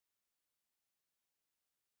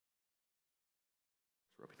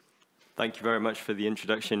Thank you very much for the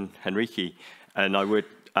introduction, Henrique. And I would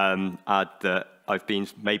add that I've been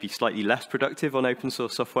maybe slightly less productive on open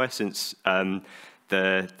source software since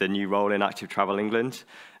the new role in Active Travel England.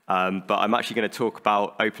 But I'm actually going to talk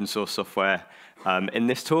about open source software in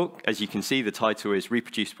this talk. As you can see, the title is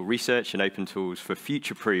Reproducible Research and Open Tools for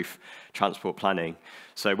Future-Proof Transport Planning.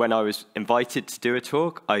 So when I was invited to do a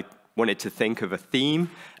talk, I wanted to think of a theme,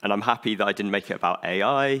 and I'm happy that I didn't make it about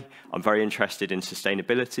AI. I'm very interested in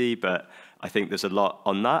sustainability, but I think there's a lot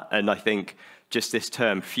on that. And I think just this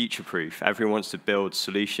term, future-proof, everyone wants to build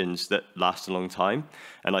solutions that last a long time.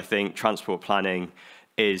 And I think transport planning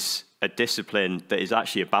is a discipline that is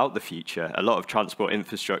actually about the future. A lot of transport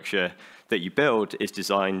infrastructure that you build is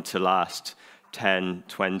designed to last 10,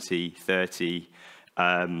 20, 30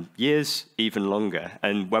 years, even longer.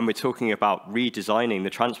 And when we're talking about redesigning the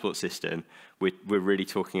transport system, we're really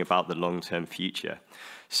talking about the long-term future.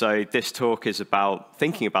 So this talk is about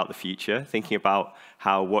thinking about the future, thinking about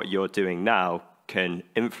how what you're doing now can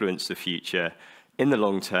influence the future in the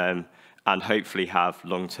long term and hopefully have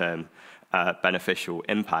long-term beneficial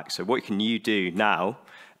impact. So what can you do now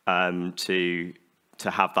to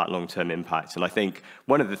have that long-term impact? And I think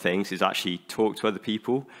one of the things is actually talk to other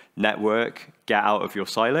people, network, get out of your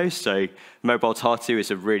silos. So Mobile Tartu is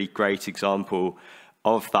a really great example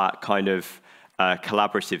of that kind of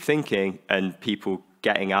collaborative thinking and people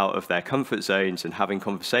getting out of their comfort zones and having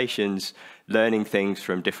conversations, learning things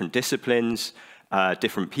from different disciplines,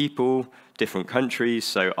 different people, different countries.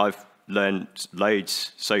 So I've learned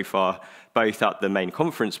loads so far, both at the main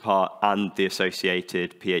conference part and the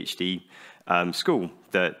associated PhD school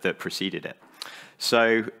that preceded it.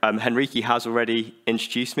 So Henrique has already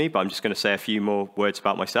introduced me, but I'm just going to say a few more words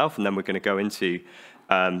about myself, and then we're going to go into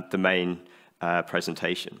the main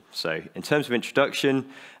presentation. So in terms of introduction,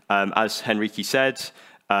 as Henrique said,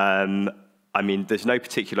 I mean, there's no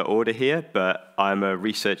particular order here, but I'm a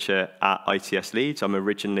researcher at ITS Leeds. I'm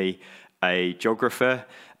originally a geographer,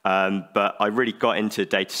 but I really got into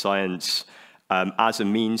data science as a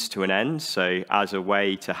means to an end, so as a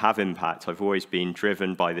way to have impact. I've always been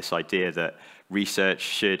driven by this idea that research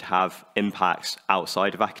should have impacts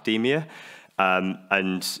outside of academia,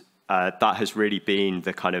 and that has really been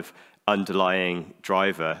the kind of underlying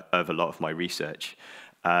driver of a lot of my research.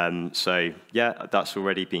 So yeah, that's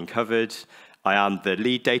already been covered. I am the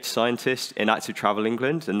lead data scientist in Active Travel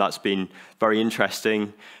England, and that's been very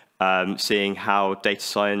interesting, seeing how data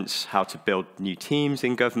science, how to build new teams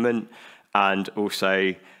in government, and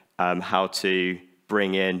also how to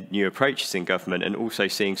bring in new approaches in government, and also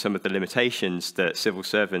seeing some of the limitations that civil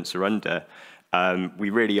servants are under.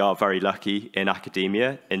 We really are very lucky in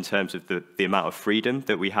academia in terms of the amount of freedom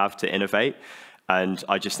that we have to innovate. And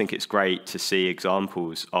I just think it's great to see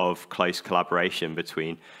examples of close collaboration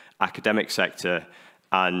between academic sector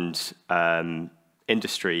and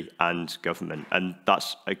industry and government. And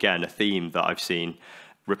that's, again, a theme that I've seen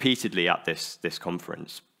repeatedly at this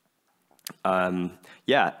conference.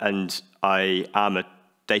 Yeah, and I am a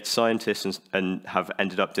data scientist and have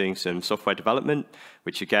ended up doing some software development,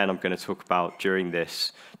 which again, I'm going to talk about during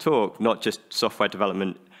this talk, not just software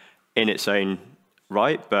development in its own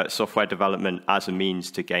right, but software development as a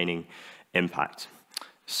means to gaining impact.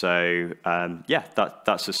 So yeah,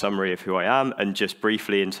 that's a summary of who I am. And just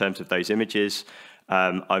briefly in terms of those images,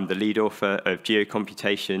 I'm the lead author of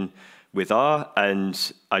Geocomputation with R,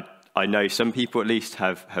 and I know some people at least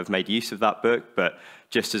have made use of that book, but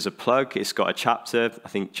just as a plug, it's got a chapter, I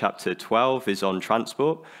think chapter 12 is on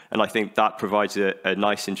transport, and I think that provides a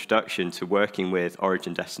nice introduction to working with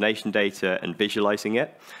origin destination data and visualizing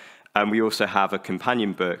it. And we also have a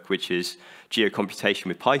companion book, which is Geocomputation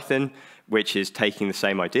with Python, which is taking the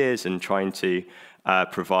same ideas and trying to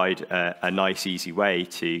provide a nice, easy way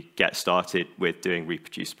to get started with doing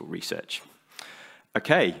reproducible research.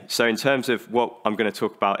 Okay, so in terms of what I'm going to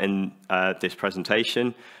talk about in this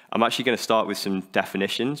presentation, I'm actually going to start with some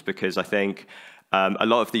definitions, because I think a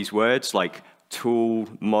lot of these words like tool,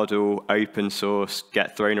 model, open source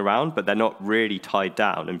get thrown around, but they're not really tied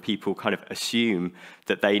down, and people kind of assume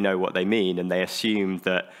that they know what they mean, and they assume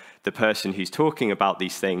that the person who's talking about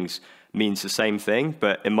these things means the same thing.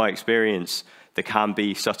 But in my experience, there can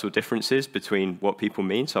be subtle differences between what people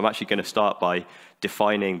mean. So I'm actually going to start by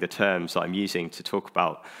defining the terms that I'm using to talk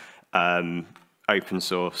about open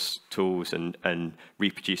source tools and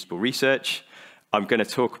reproducible research. I'm going to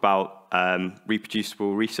talk about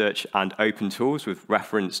reproducible research and open tools with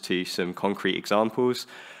reference to some concrete examples.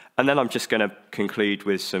 And then I'm just going to conclude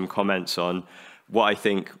with some comments on what I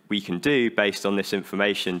think we can do based on this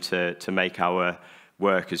information to make our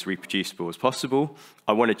work as reproducible as possible.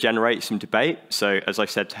 I want to generate some debate. So as I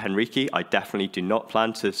said to Henrique, I definitely do not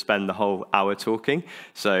plan to spend the whole hour talking.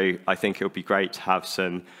 So I think it would be great to have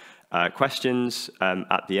some questions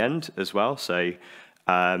at the end as well. So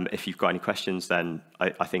if you've got any questions, then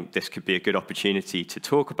I think this could be a good opportunity to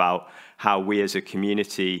talk about how we as a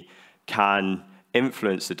community can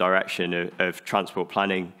influence the direction of transport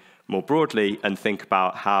planning more broadly and think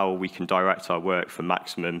about how we can direct our work for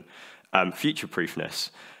maximum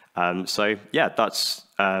future-proofness. So yeah, that's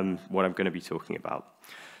what I'm going to be talking about.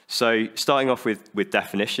 So starting off with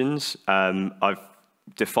definitions, I've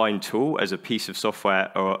defined tool as a piece of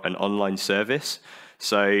software or an online service.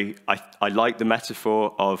 So I like the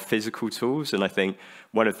metaphor of physical tools, and I think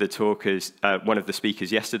one of the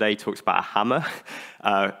speakers yesterday talks about a hammer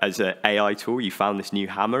as an AI tool. You found this new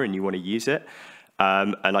hammer and you want to use it.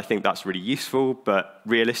 And I think that's really useful, but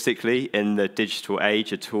realistically, in the digital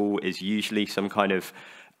age, a tool is usually some kind of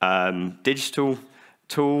digital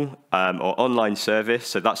tool or online service.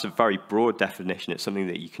 So that's a very broad definition. It's something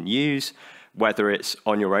that you can use, whether it's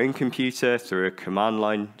on your own computer through a command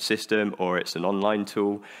line system or it's an online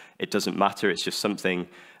tool. It doesn't matter. It's just something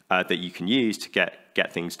that you can use to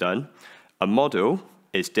get things done. A model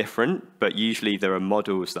is different, but usually there are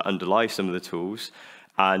models that underlie some of the tools,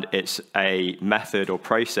 and it's a method or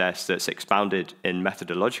process that's expounded in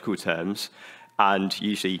methodological terms, and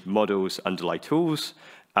usually models underlie tools.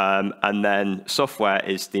 And then software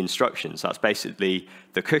is the instructions. That's basically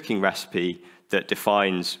the cooking recipe that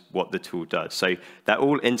defines what the tool does. So they're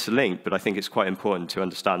all interlinked, but I think it's quite important to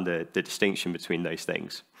understand the distinction between those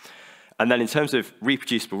things. And then in terms of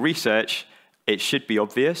reproducible research, it should be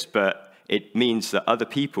obvious, but it means that other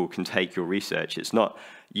people can take your research. It's not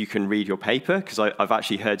you can read your paper, because I've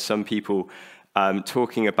actually heard some people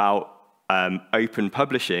talking about open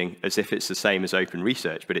publishing as if it's the same as open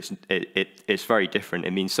research, but it's very different.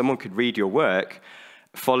 It means someone could read your work,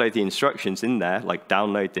 follow the instructions in there, like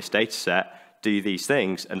download this data set, do these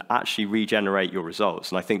things, and actually regenerate your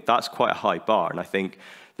results. And I think that's quite a high bar. And I think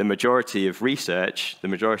the majority of research, the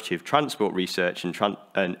majority of transport research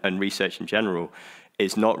and research in general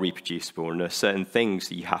is not reproducible. And there are certain things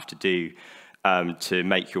that you have to do to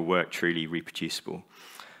make your work truly reproducible.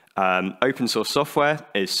 Open source software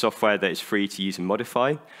is software that is free to use and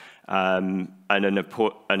modify. And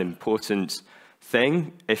an important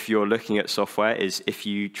thing, if you're looking at software, is if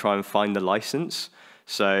you try and find the license.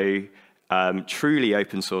 So truly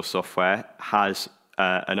open source software has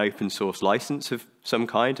an open source license of some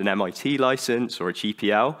kind, an MIT license or a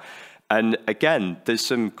GPL. And again, there's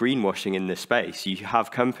some greenwashing in this space. You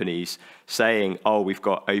have companies saying, oh, we've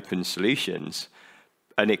got open solutions.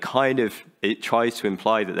 And it tries to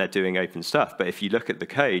imply that they're doing open stuff. But if you look at the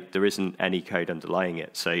code, there isn't any code underlying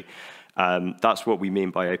it. So that's what we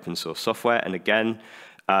mean by open source software. And again,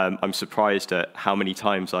 I'm surprised at how many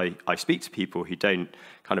times I speak to people who don't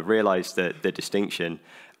kind of realize the distinction.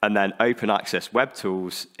 And then open access web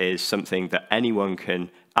tools is something that anyone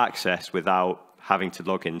can access without having to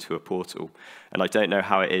log into a portal. And I don't know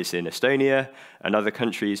how it is in Estonia and other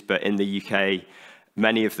countries, but in the UK,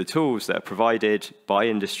 many of the tools that are provided by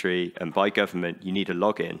industry and by government, you need a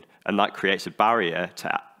login. And that creates a barrier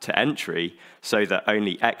to entry so that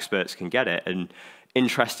only experts can get it. And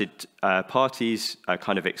interested parties are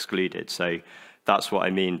kind of excluded. So that's what I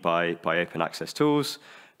mean by open access tools.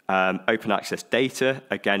 Open access data,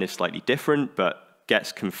 again, is slightly different, but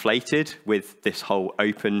gets conflated with this whole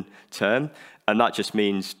open term. And that just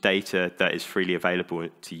means data that is freely available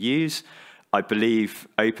to use. I believe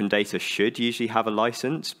open data should usually have a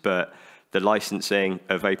license, but the licensing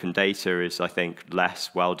of open data is, I think,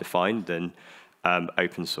 less well-defined than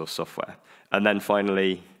open source software. And then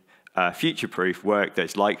finally, future-proof work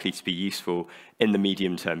that's likely to be useful in the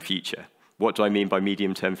medium-term future. What do I mean by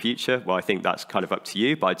medium-term future? Well, I think that's kind of up to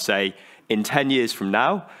you, but I'd say in 10 years from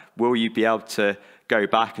now, will you be able to go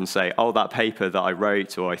back and say, oh, that paper that I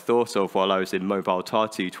wrote or I thought of while I was in Mobile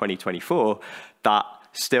Tartu 2024, that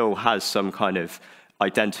still has some kind of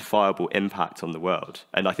identifiable impact on the world?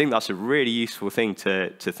 And I think that's a really useful thing to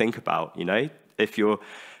think about. You know, if you're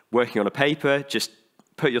working on a paper, just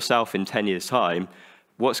put yourself in 10 years' time.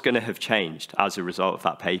 What's going to have changed as a result of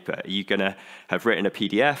that paper? Are you going to have written a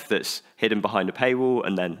PDF that's hidden behind a paywall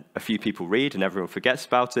and then a few people read and everyone forgets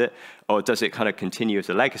about it? Or does it kind of continue as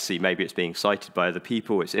a legacy? Maybe it's being cited by other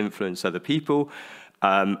people, it's influenced other people,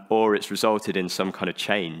 or it's resulted in some kind of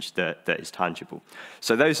change that is tangible.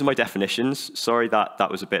 So those are my definitions. Sorry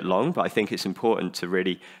that was a bit long, but I think it's important to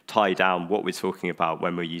really tie down what we're talking about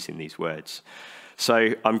when we're using these words.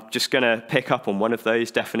 So I'm just going to pick up on one of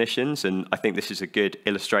those definitions, and I think this is a good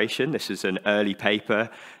illustration. This is an early paper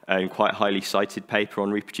and quite highly cited paper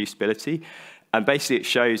on reproducibility. And basically it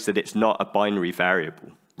shows that it's not a binary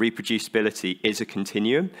variable. Reproducibility is a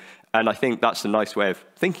continuum, and I think that's a nice way of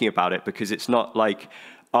thinking about it, because it's not like,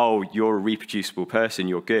 oh, you're a reproducible person,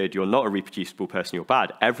 you're good, you're not a reproducible person, you're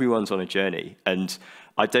bad. Everyone's on a journey, and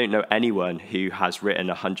I don't know anyone who has written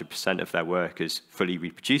 100% of their work as fully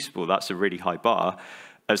reproducible. That's a really high bar.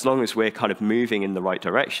 As long as we're kind of moving in the right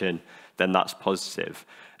direction, then that's positive.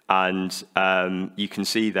 And you can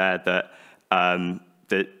see there that,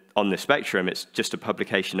 that on the spectrum, it's just a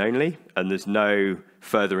publication only, and there's no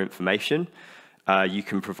further information. You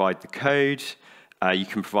can provide the code, you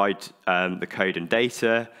can provide the code and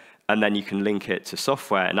data, and then you can link it to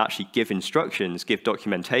software and actually give instructions, give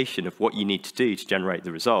documentation of what you need to do to generate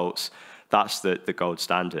the results. That's the gold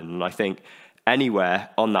standard. And I think anywhere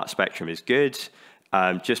on that spectrum is good.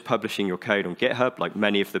 Just publishing your code on GitHub, like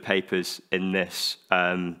many of the papers in this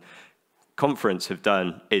conference have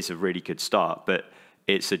done, is a really good start. But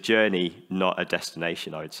it's a journey, not a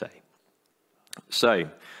destination, I would say. So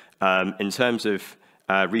in terms of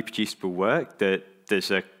reproducible work,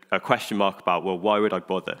 there's a question mark about, well, why would I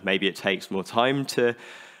bother? Maybe it takes more time to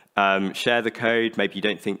share the code. Maybe you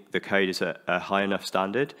don't think the code is a high enough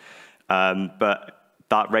standard. But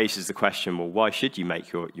that raises the question, well, why should you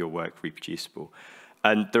make your work reproducible?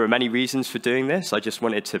 And there are many reasons for doing this. I just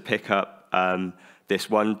wanted to pick up this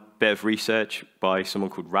one bit of research by someone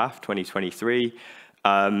called RAF 2023,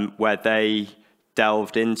 where they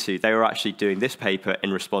delved into, they were actually doing this paper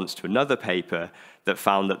in response to another paper that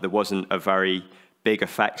found that there wasn't a very big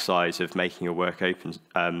effect size of making your work open,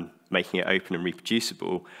 making it open and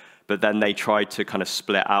reproducible. But then they tried to kind of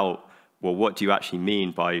split out, well, what do you actually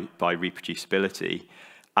mean by reproducibility?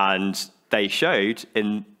 And they showed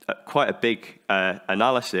in quite a big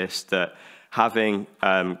analysis that having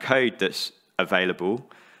code that's available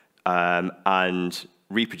and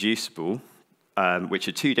reproducible, which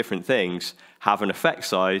are two different things, have an effect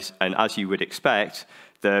size. And as you would expect,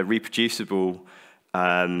 the reproducible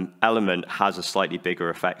element has a slightly bigger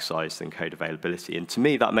effect size than code availability. And to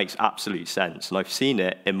me, that makes absolute sense. And I've seen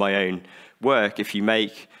it in my own work. If you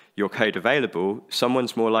make your code available,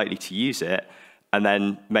 someone's more likely to use it, and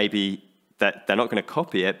then maybe that they're not going to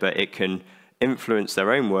copy it, but it can influence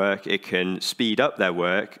their own work, it can speed up their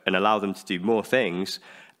work and allow them to do more things.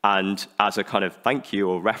 And as a kind of thank you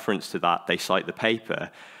or reference to that, they cite the paper.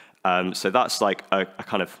 So that's like a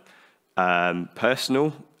kind of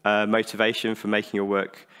personal motivation for making your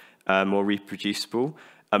work more reproducible.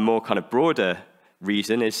 A more kind of broader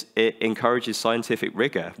reason is it encourages scientific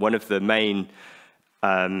rigor. One of the main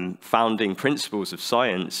founding principles of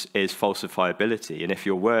science is falsifiability. And if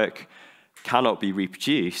your work cannot be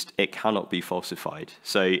reproduced, it cannot be falsified.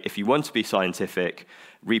 So if you want to be scientific,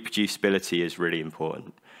 reproducibility is really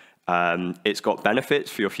important. It's got benefits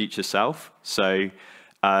for your future self. So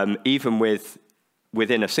even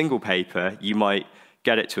within a single paper, you might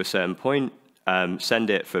get it to a certain point, send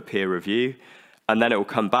it for peer review, and then it will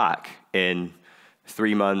come back in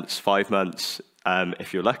 3 months, 5 months,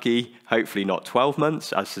 if you're lucky, hopefully not 12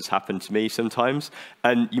 months, as has happened to me sometimes.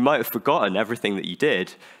 And you might have forgotten everything that you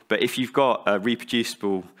did, but if you've got a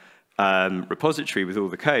reproducible repository with all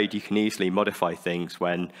the code, you can easily modify things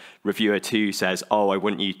when reviewer 2 says, oh, I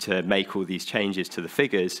want you to make all these changes to the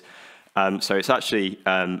figures. So it's actually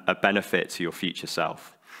a benefit to your future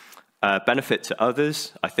self. Benefit to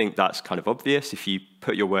others, I think that's kind of obvious. If you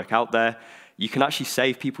put your work out there, you can actually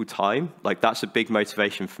save people time. Like, that's a big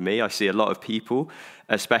motivation for me. I see a lot of people,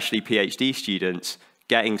 especially PhD students,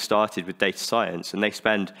 getting started with data science, and they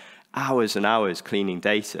spend hours and hours cleaning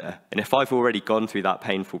data. And if I've already gone through that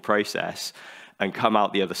painful process and come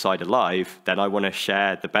out the other side alive, then I want to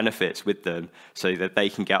share the benefits with them so that they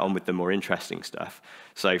can get on with the more interesting stuff.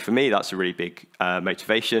 So for me, that's a really big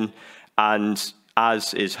motivation. And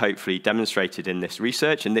as is hopefully demonstrated in this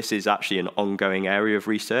research, and this is actually an ongoing area of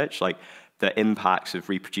research, like the impacts of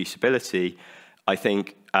reproducibility, I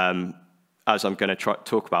think, as I'm going to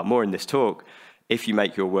talk about more in this talk, if you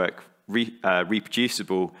make your work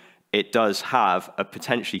reproducible, it does have a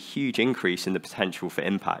potentially huge increase in the potential for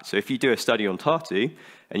impact. So if you do a study on Tartu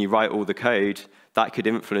and you write all the code, that could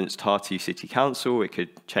influence Tartu City Council, it could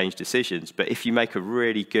change decisions. But if you make a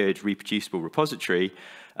really good reproducible repository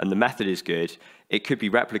and the method is good, it could be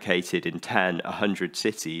replicated in 10, 100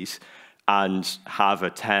 cities and have a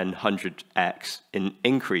 10, 100x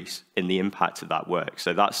increase in the impact of that work.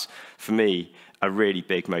 So that's, for me, a really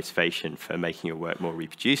big motivation for making your work more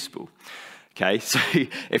reproducible. Okay, so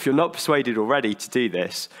if you're not persuaded already to do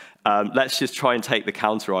this, let's just try and take the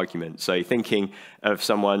counter argument. So thinking of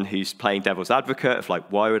someone who's playing devil's advocate of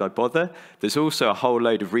like, why would I bother? There's also a whole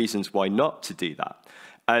load of reasons why not to do that.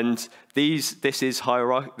 And this is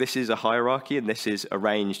a hierarchy, and this is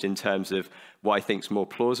arranged in terms of what I think is more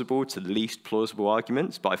plausible to least plausible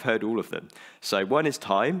arguments, but I've heard all of them. So one is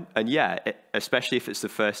time, and yeah, especially if it's the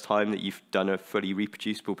first time that you've done a fully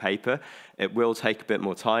reproducible paper, it will take a bit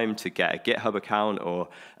more time to get a GitHub account or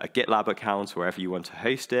a GitLab account, wherever you want to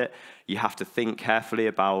host it. You have to think carefully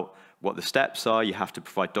about what the steps are, you have to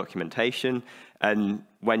provide documentation, and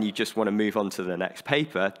when you just want to move on to the next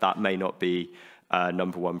paper, that may not be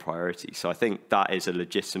number one priority. So I think that is a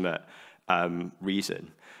legitimate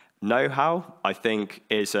reason. Know-how, I think,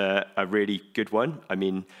 is a really good one. I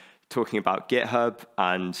mean, talking about GitHub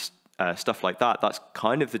and stuff like that, that's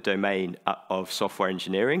kind of the domain of software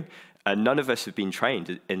engineering. And none of us have been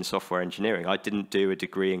trained in software engineering. I didn't do a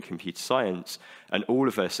degree in computer science, and all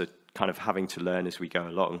of us are kind of having to learn as we go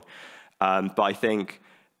along. But I think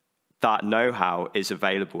that know-how is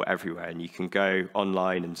available everywhere, and you can go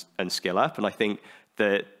online and skill up. And I think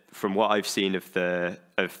that from what I've seen of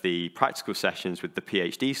the practical sessions with the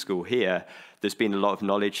PhD school here, there's been a lot of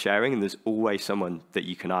knowledge sharing, and there's always someone that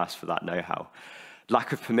you can ask for that know-how.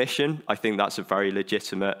 Lack of permission, I think that's a very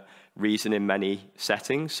legitimate reason in many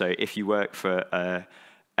settings. So if you work for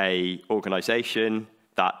a organization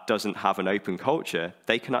that doesn't have an open culture,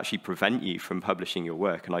 they can actually prevent you from publishing your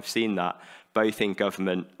work. And I've seen that both in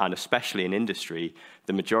government and especially in industry.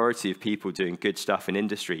 The majority of people doing good stuff in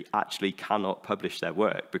industry actually cannot publish their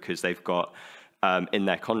work because they've got, in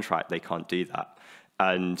their contract, they can't do that.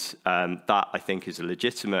 And that, I think, is a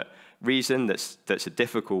legitimate reason that's a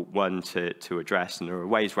difficult one to address, and there are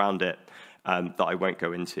ways around it that I won't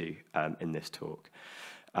go into in this talk.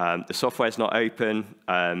 The software is not open.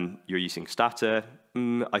 You're using Stata.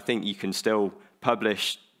 I think you can still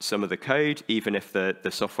publish some of the code, even if the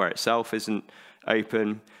software itself isn't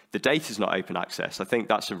open. The data is not open access. I think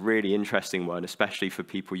that's a really interesting one, especially for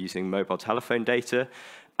people using mobile telephone data.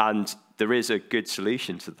 And there is a good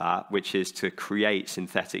solution to that, which is to create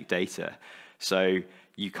synthetic data. So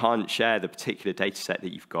you can't share the particular data set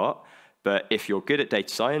that you've got, but if you're good at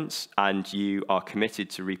data science and you are committed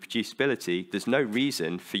to reproducibility, there's no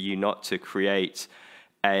reason for you not to create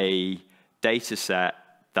a data set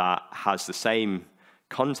that has the same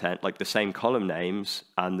content, like the same column names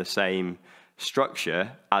and the same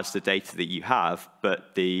structure as the data that you have,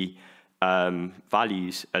 but the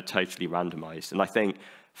values are totally randomized. And I think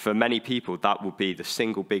for many people, that will be the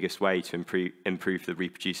single biggest way to improve the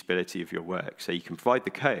reproducibility of your work. So you can provide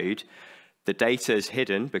the code, the data is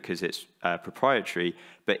hidden because it's proprietary,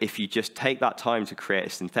 but if you just take that time to create a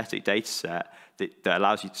synthetic data set that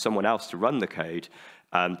allows someone else to run the code,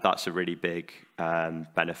 that's a really big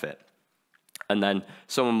benefit. And then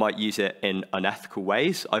someone might use it in unethical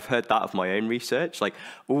ways. I've heard that of my own research, like,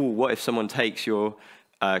 oh, what if someone takes your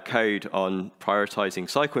code on prioritizing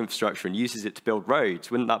cycle infrastructure and uses it to build roads?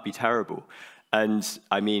 Wouldn't that be terrible? And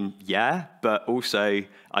I mean, yeah, but also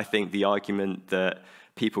I think the argument that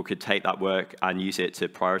people could take that work and use it to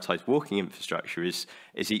prioritize walking infrastructure is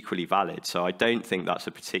equally valid. So I don't think that's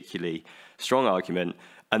a particularly strong argument.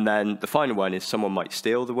 And then the final one is someone might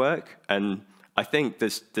steal the work. And I think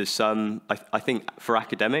there's some, I think for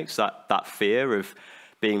academics, that fear of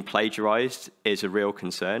being plagiarized is a real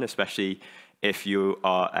concern, especially if you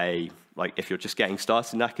are if you're just getting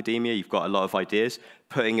started in academia, you've got a lot of ideas,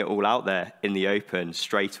 putting it all out there in the open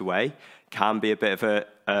straight away can be a bit of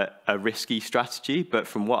a risky strategy. But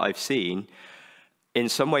from what I've seen, in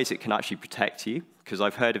some ways it can actually protect you, because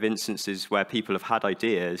I've heard of instances where people have had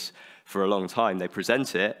ideas for a long time, they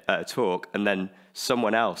present it at a talk, and then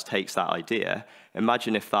someone else takes that idea.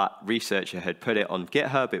 Imagine if that researcher had put it on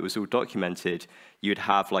GitHub, it was all documented, you'd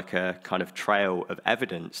have like a kind of trail of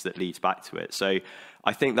evidence that leads back to it. So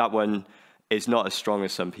I think that one is not as strong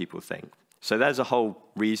as some people think. So there's a whole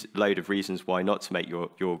load of reasons why not to make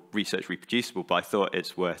your research reproducible, but I thought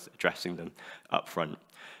it's worth addressing them up front.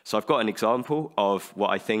 So I've got an example of what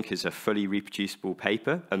I think is a fully reproducible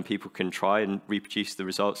paper, and people can try and reproduce the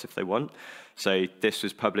results if they want. So this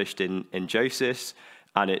was published in JOSIS,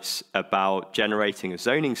 and it's about generating a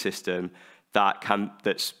zoning system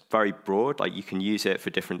that's very broad, like you can use it for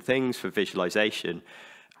different things, for visualization.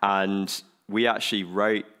 And we actually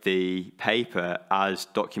wrote the paper as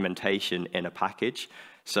documentation in a package.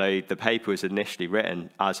 So the paper was initially written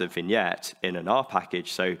as a vignette in an R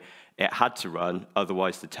package, so it had to run,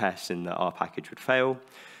 otherwise the tests in the R package would fail.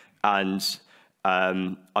 And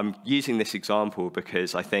I'm using this example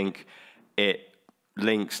because I think it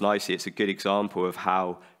links nicely. It's a good example of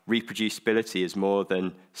how reproducibility is more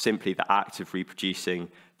than simply the act of reproducing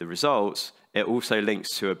the results. It also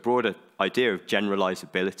links to a broader idea of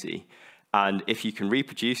generalizability. And if you can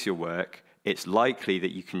reproduce your work, it's likely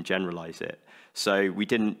that you can generalize it. So we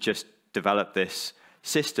didn't just develop this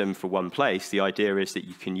system for one place. The idea is that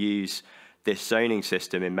you can use this zoning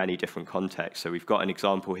system in many different contexts. So we've got an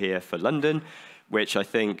example here for London, which I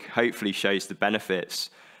think hopefully shows the benefits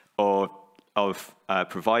of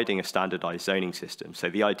providing a standardized zoning system. So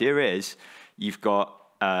the idea is you've got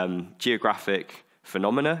geographic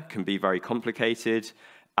phenomena can be very complicated,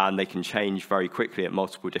 and they can change very quickly at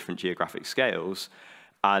multiple different geographic scales.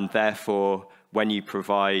 And therefore, when you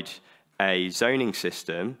provide a zoning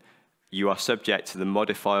system, you are subject to the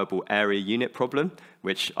modifiable area unit problem,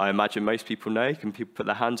 which I imagine most people know. Can people put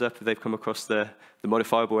their hands up if they've come across the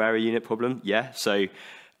modifiable area unit problem? Yeah, so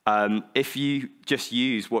if you just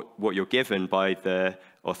use what you're given by the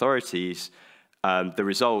authorities, the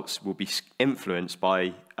results will be influenced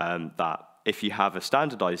by that. If you have a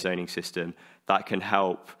standardized zoning system, that can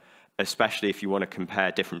help, especially if you want to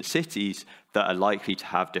compare different cities that are likely to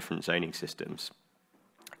have different zoning systems.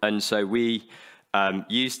 And so we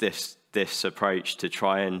use this approach to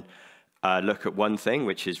try and look at one thing,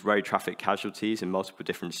 which is road traffic casualties in multiple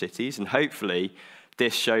different cities. And hopefully,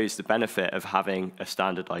 this shows the benefit of having a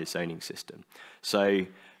standardized zoning system. So,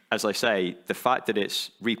 as I say, the fact that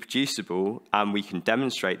it's reproducible and we can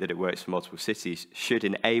demonstrate that it works for multiple cities should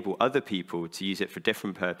enable other people to use it for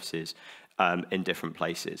different purposes in different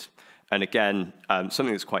places. And again,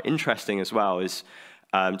 something that's quite interesting as well is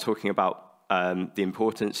talking about the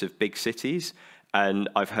importance of big cities. And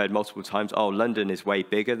I've heard multiple times, oh, London is way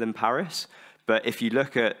bigger than Paris. But if you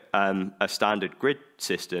look at a standard grid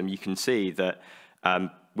system, you can see that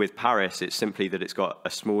with Paris, it's simply that it's got a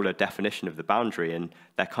smaller definition of the boundary, and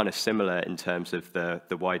they're kind of similar in terms of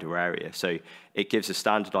the wider area. So it gives a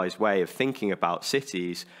standardized way of thinking about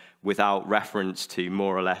cities without reference to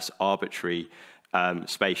more or less arbitrary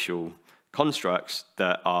spatial constructs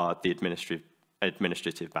that are the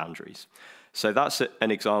administrative boundaries. So that's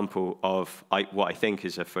an example of what I think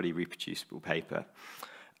is a fully reproducible paper.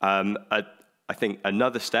 I think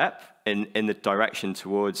another step in the direction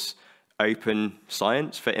towards open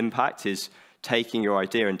science for impact is taking your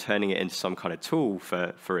idea and turning it into some kind of tool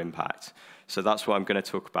for impact. So that's what I'm going to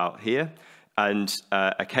talk about here. And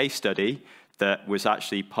a case study that was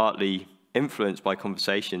actually partly influenced by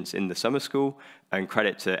conversations in the summer school, and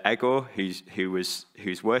credit to Egor,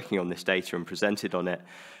 who's working on this data and presented on it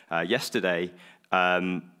yesterday.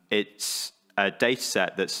 It's a data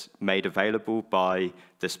set that's made available by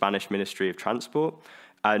the Spanish Ministry of Transport.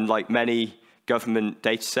 And like many government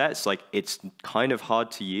data sets, like it's kind of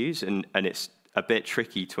hard to use and it's a bit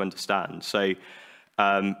tricky to understand. So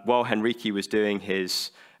while Henrique was doing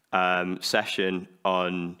his session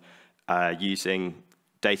on using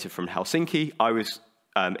data from Helsinki, I was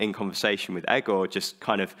in conversation with Egor, just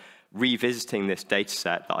kind of revisiting this data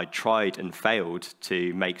set that I tried and failed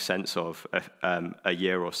to make sense of a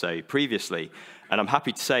year or so previously. And I'm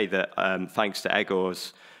happy to say that thanks to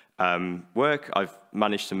Egor's work, I've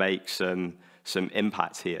managed to make some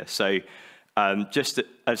impact here. So just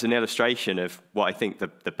as an illustration of what I think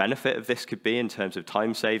the benefit of this could be in terms of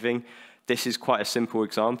time saving, this is quite a simple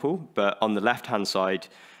example, but on the left-hand side,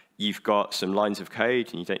 you've got some lines of code,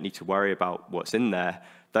 and you don't need to worry about what's in there.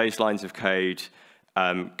 Those lines of code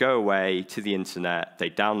go away to the internet,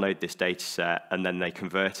 they download this data set, and then they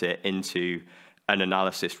convert it into an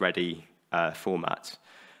analysis-ready format.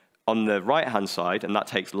 On the right-hand side, and that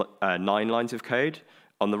takes 9 lines of code,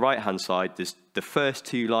 on the right-hand side, the first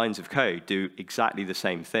 2 lines of code do exactly the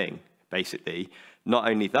same thing, basically. Not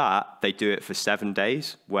only that, they do it for 7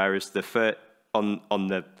 days, whereas on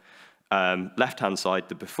the left-hand side,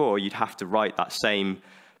 the before, you'd have to write that same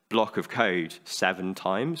block of code 7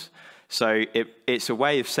 times. So it's a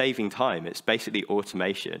way of saving time. It's basically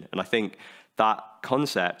automation. And I think that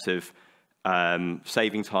concept of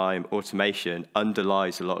saving time, automation,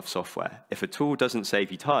 underlies a lot of software. If a tool doesn't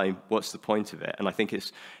save you time, what's the point of it? And I think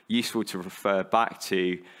it's useful to refer back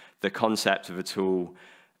to the concept of a tool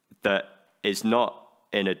that is not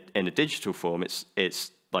in a digital form.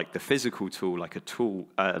 It's like the physical tool, like a tool,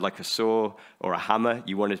 like a saw or a hammer.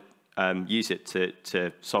 You want to use it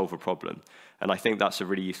to solve a problem. And I think that's a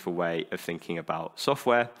really useful way of thinking about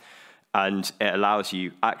software. And it allows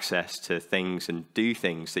you access to things and do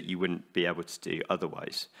things that you wouldn't be able to do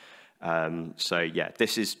otherwise. So yeah,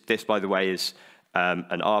 this by the way is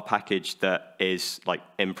an R package that is like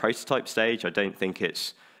in prototype stage. I don't think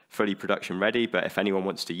it's fully production ready, but if anyone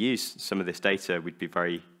wants to use some of this data, we'd be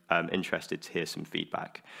very interested to hear some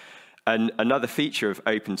feedback. And another feature of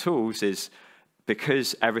open tools is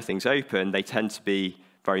because everything's open, they tend to be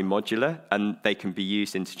very modular, and they can be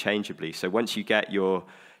used interchangeably. So once you get your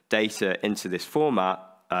data into this format,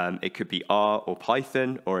 it could be R or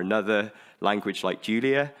Python or another language like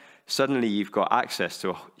Julia, suddenly you've got access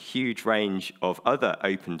to a huge range of other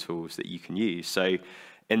open tools that you can use. So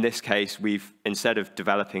in this case, instead of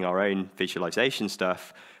developing our own visualization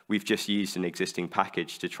stuff, we've just used an existing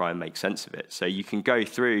package to try and make sense of it. So you can go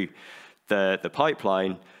through the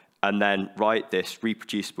pipeline and then write this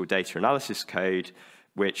reproducible data analysis code,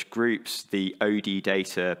 which groups the OD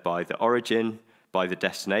data by the origin, by the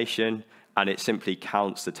destination, and it simply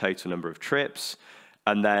counts the total number of trips.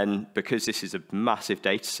 And then, because this is a massive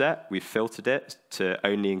data set, we've filtered it to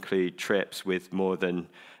only include trips with more than,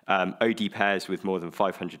 OD pairs with more than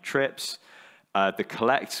 500 trips. The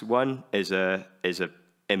collect one is a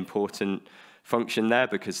important function there,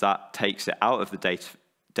 because that takes it out of the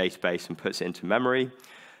database and puts it into memory.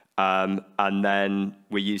 And then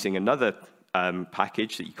we're using another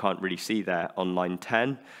package that you can't really see there on line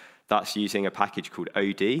 10. That's using a package called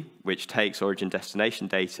OD, which takes origin destination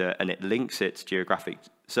data and it links it to geographic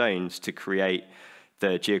zones to create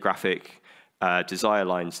the geographic desire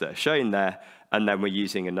lines that are shown there. And then we're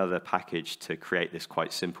using another package to create this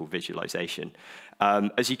quite simple visualization.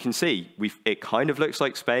 As you can see, it kind of looks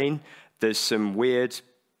like Spain. There's some weird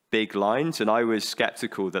big lines, and I was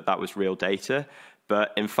skeptical that that was real data.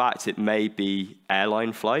 But in fact, it may be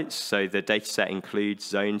airline flights. So the data set includes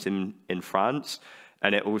zones in France,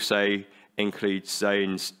 and it also includes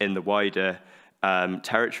zones in the wider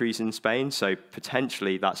territories in Spain. So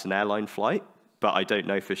potentially that's an airline flight, but I don't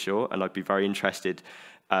know for sure. And I'd be very interested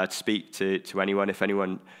to speak to anyone. If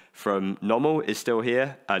anyone from NOML is still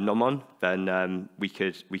here, NOMON, then we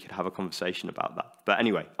could have a conversation about that. But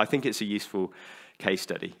anyway, I think it's a useful case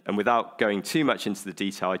study. And without going too much into the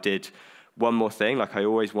detail, I did one more thing. Like, I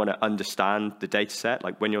always want to understand the data set.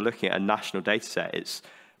 Like, when you're looking at a national data set, it's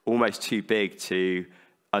almost too big to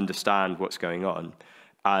understand what's going on.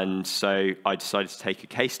 And so I decided to take a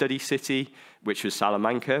case study city, which was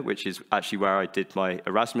Salamanca, which is actually where I did my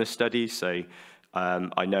Erasmus studies. So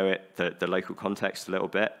I know the local context a little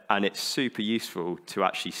bit, and it's super useful to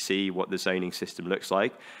actually see what the zoning system looks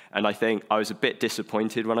like. And I think I was a bit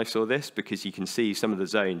disappointed when I saw this, because you can see some of the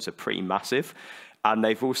zones are pretty massive, and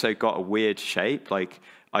they've also got a weird shape. Like,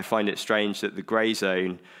 I find it strange that the gray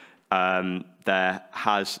zone there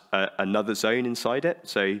has another zone inside it.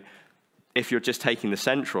 So if you're just taking the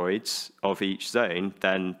centroids of each zone,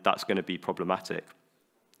 then that's going to be problematic.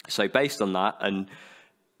 So based on that, and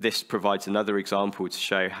this provides another example to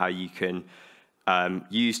show how you can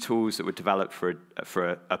use tools that were developed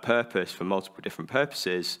for a purpose, for multiple different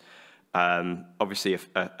purposes. Obviously,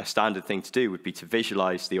 a standard thing to do would be to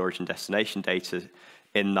visualize the origin destination data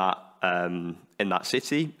in that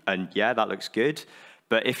city. And yeah, that looks good.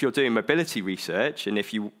 But if you're doing mobility research, and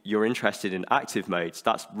if you're interested in active modes,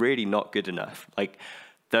 that's really not good enough. Like,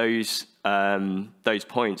 those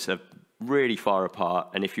points are really far apart.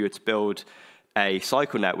 And if you were to build a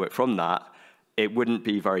cycle network from that, it wouldn't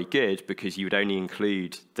be very good, because you would only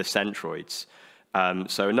include the centroids.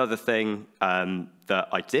 So another thing that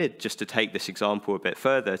I did, just to take this example a bit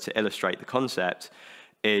further to illustrate the concept,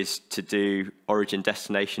 is to do origin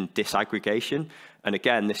destination disaggregation. And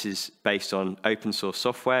again, this is based on open source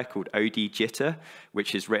software called OD Jitter,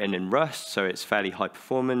 which is written in Rust, so it's fairly high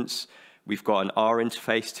performance. We've got an R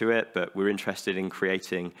interface to it, but we're interested in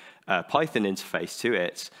creating a Python interface to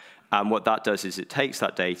it. And what that does is it takes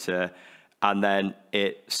that data and then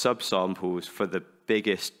it subsamples for the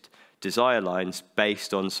biggest desire lines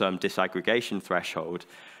based on some disaggregation threshold.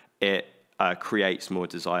 It creates more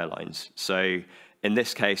desire lines. So in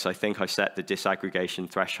this case, I think I set the disaggregation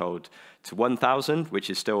threshold to 1,000,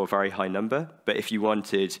 which is still a very high number. But if you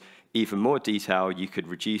wanted even more detail, you could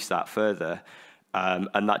reduce that further.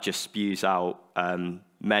 And that just spews out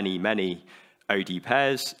many, many OD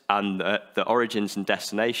pairs. And the origins and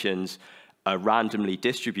destinations are randomly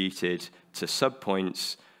distributed to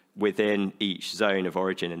subpoints within each zone of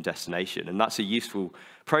origin and destination. And that's a useful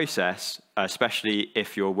process, especially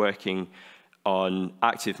if you're working on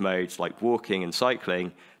active modes like walking and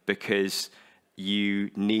cycling, because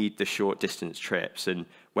you need the short distance trips. And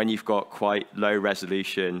when you've got quite low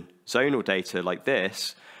resolution zonal data like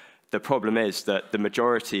this, the problem is that the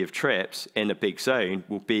majority of trips in a big zone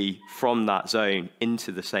will be from that zone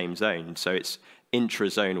into the same zone. So it's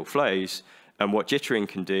intrazonal flows. And what jittering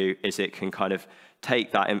can do is it can kind of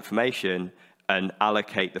take that information and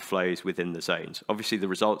allocate the flows within the zones. Obviously, the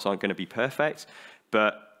results aren't going to be perfect,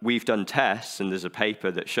 but we've done tests, and there's a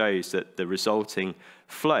paper that shows that the resulting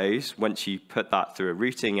flows, once you put that through a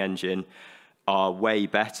routing engine, are way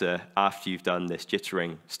better after you've done this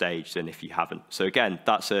jittering stage than if you haven't. So again,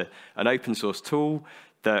 that's an open source tool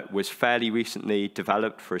that was fairly recently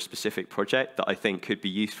developed for a specific project that I think could be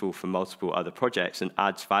useful for multiple other projects and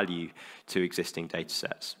adds value to existing data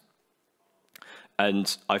sets.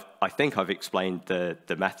 And I think I've explained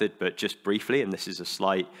the method, but just briefly, and this is a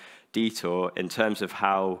slight detour in terms of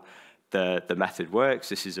how the method works.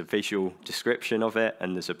 This is a visual description of it,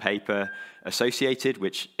 and there's a paper associated,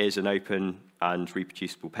 which is an open and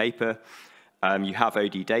reproducible paper. You have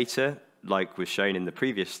OD data, like was shown in the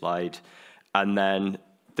previous slide, and then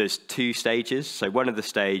there's two stages. So one of the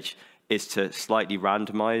stage is to slightly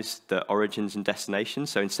randomize the origins and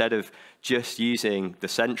destinations. So instead of just using the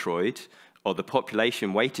centroid or the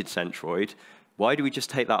population-weighted centroid, why do we just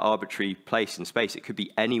take that arbitrary place in space? It could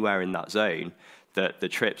be anywhere in that zone that the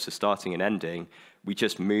trips are starting and ending. We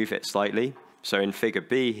just move it slightly. So in figure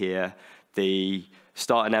B here, the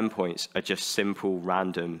start and end points are just simple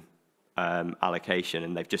random allocation,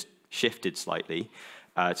 and they've just shifted slightly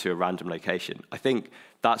to a random location. I think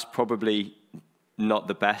that's probably not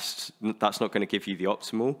the best. That's not going to give you the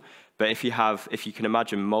optimal. But if you can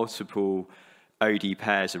imagine multiple OD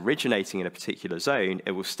pairs originating in a particular zone,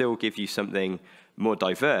 it will still give you something more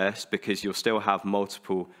diverse because you'll still have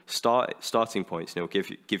multiple starting points, and it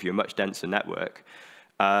will give you a much denser network.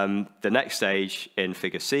 The next stage in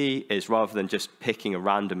figure C is rather than just picking a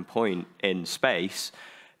random point in space,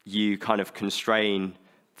 you kind of constrain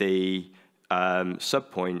the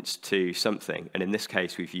subpoints to something. And in this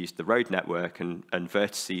case, we've used the road network and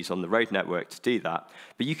vertices on the road network to do that.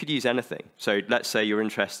 But you could use anything. So let's say you're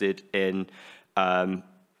interested in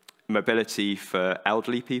mobility for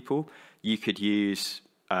elderly people. You could use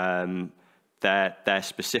their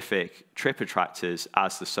specific trip attractors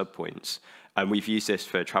as the subpoints. And we've used this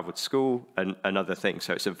for travel to school and other things.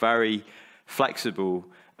 So it's a very flexible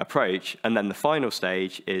approach. And then the final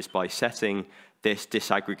stage is by setting this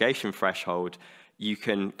disaggregation threshold, you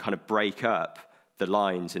can kind of break up the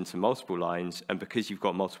lines into multiple lines. And because you've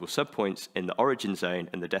got multiple subpoints in the origin zone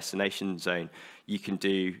and the destination zone, you can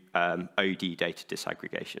do OD data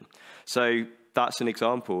disaggregation. So that's an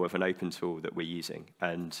example of an open tool that we're using.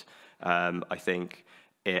 And I think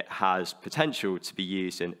it has potential to be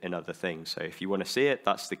used in other things. So if you want to see it,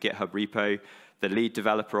 that's the GitHub repo. The lead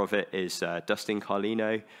developer of it is Dustin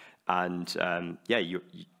Carlino. And yeah,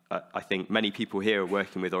 I think many people here are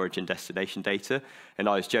working with origin destination data. And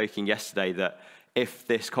I was joking yesterday that if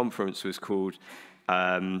this conference was called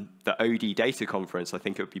the OD Data Conference, I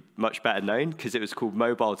think it would be much better known because it was called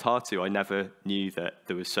Mobile Tartu. I never knew that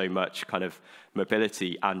there was so much kind of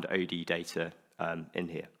mobility and OD data in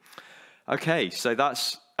here. Okay, so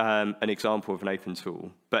that's an example of an open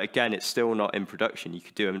tool. But again, it's still not in production. You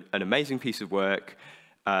could do an amazing piece of work,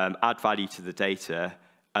 add value to the data,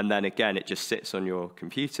 and then again, it just sits on your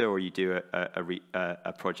computer or you do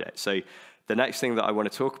a project. So the next thing that I want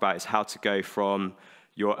to talk about is how to go from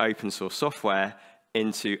your open source software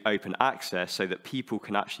into open access so that people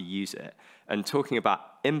can actually use it. And talking about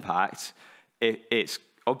impact, it's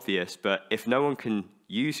obvious, but if no one can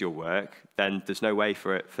use your work, then there's no way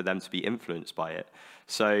for them to be influenced by it.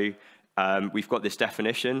 So we've got this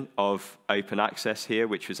definition of open access here,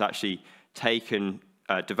 which was actually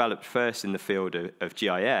developed first in the field of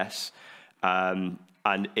GIS, and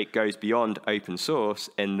it goes beyond open source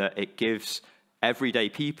in that it gives everyday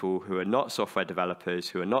people who are not software developers,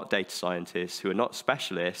 who are not data scientists, who are not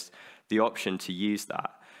specialists, the option to use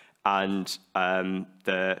that. And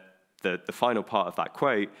the final part of that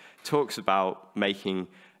quote talks about making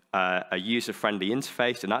a user-friendly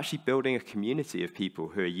interface and actually building a community of people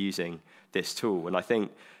who are using this tool. And I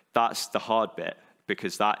think that's the hard bit,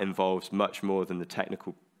 because that involves much more than the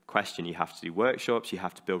technical question. You have to do workshops, you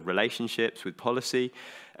have to build relationships with policy,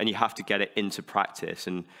 and you have to get it into practice.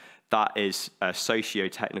 And that is a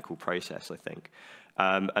socio-technical process, I think.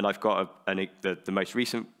 And I've got the most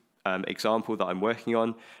recent example that I'm working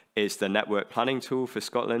on is the network planning tool for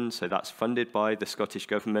Scotland. So that's funded by the Scottish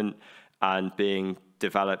government and being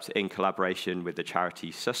developed in collaboration with the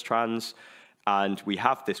charity Sustrans. And we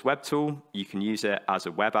have this web tool. You can use it as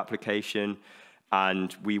a web application,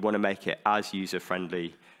 and we want to make it as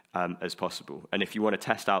user-friendly as possible. And if you want to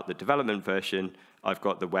test out the development version, I've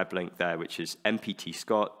got the web link there, which is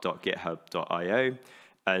mptscot.github.io,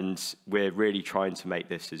 and we're really trying to make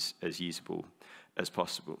this as usable as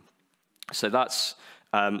possible. So that's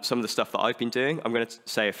some of the stuff that I've been doing. I'm going to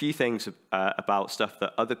say a few things about stuff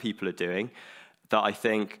that other people are doing that I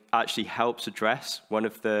think actually helps address one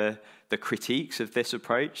of the critiques of this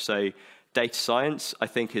approach. So data science, I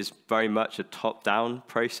think, is very much a top-down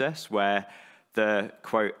process where the,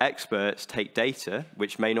 quote, experts take data,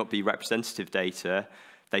 which may not be representative data,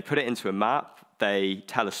 they put it into a map, they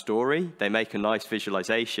tell a story, they make a nice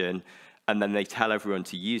visualization, and then they tell everyone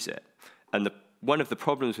to use it. And one of the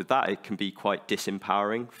problems with that, it can be quite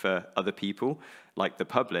disempowering for other people, like the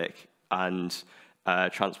public and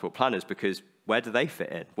transport planners, because where do they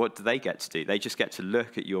fit in? What do they get to do? They just get to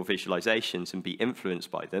look at your visualizations and be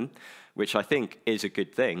influenced by them, which I think is a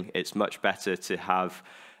good thing. It's much better to have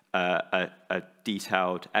a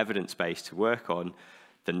detailed evidence base to work on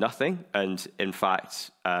than nothing. And in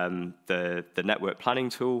fact, the network planning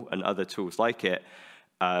tool and other tools like it,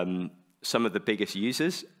 some of the biggest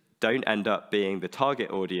users don't end up being the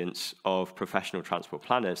target audience of professional transport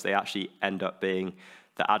planners. They actually end up being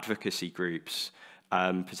the advocacy groups,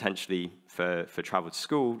 potentially for travel to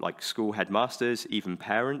school, like school headmasters, even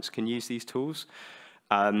parents can use these tools.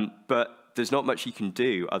 But there's not much you can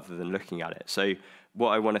do other than looking at it. So what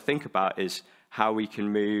I want to think about is how we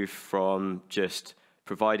can move from just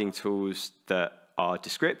providing tools that are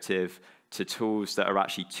descriptive to tools that are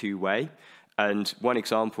actually two-way. And one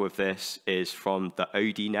example of this is from the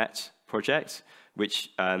ODNet project,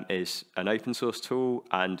 which is an open source tool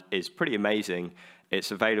and is pretty amazing.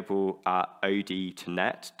 It's available at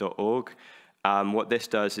od2net.org. What this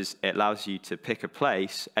does is it allows you to pick a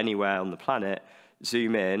place anywhere on the planet,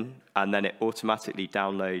 zoom in, and then it automatically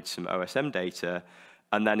downloads some OSM data,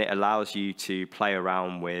 and then it allows you to play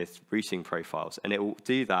around with routing profiles. And it will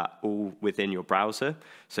do that all within your browser,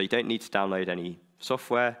 so you don't need to download any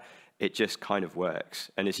software. It just kind of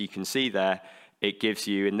works. And as you can see there, it gives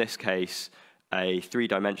you, in this case, a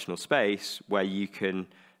three-dimensional space where you can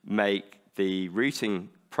make the routing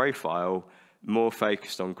profile more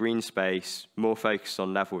focused on green space, more focused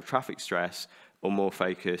on level of traffic stress, or more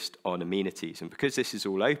focused on amenities. And because this is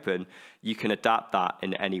all open, you can adapt that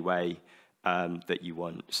in any way that you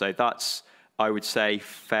want. So that's, I would say,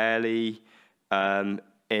 fairly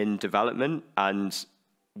in development. And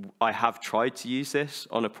I have tried to use this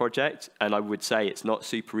on a project, and I would say it's not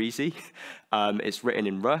super easy. It's written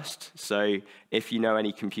in Rust, so if you know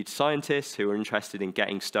any computer scientists who are interested in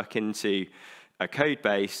getting stuck into a code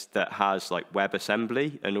base that has like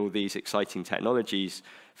WebAssembly and all these exciting technologies,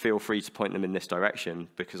 feel free to point them in this direction,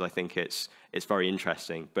 because I think it's very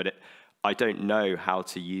interesting. But I don't know how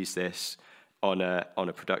to use this on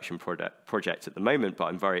a production project at the moment, but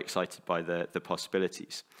I'm very excited by the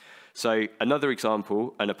possibilities. So another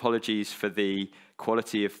example, and apologies for the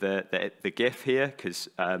quality of the GIF here, because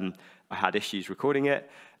I had issues recording it.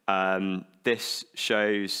 This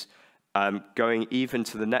shows going even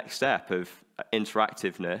to the next step of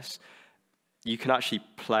interactiveness. You can actually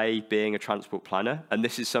play being a transport planner, and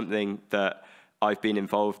this is something that I've been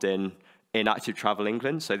involved in Active Travel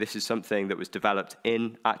England. So this is something that was developed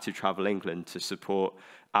in Active Travel England to support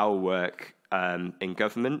our work in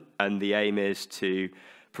government, and the aim is to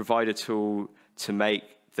provide a tool to make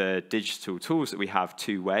the digital tools that we have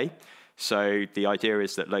two-way. So the idea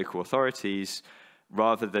is that local authorities,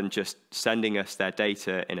 rather than just sending us their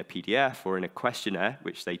data in a PDF or in a questionnaire,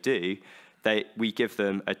 which they do, we give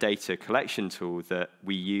them a data collection tool that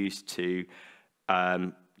we use to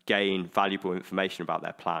gain valuable information about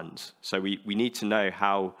their plans. So we need to know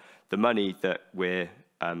how the money that we're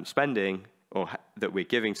spending or that we're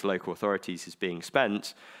giving to local authorities is being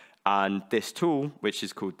spent. And this tool, which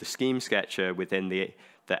is called the Scheme Sketcher within the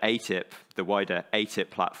ATIP, the wider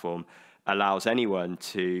ATIP platform, allows anyone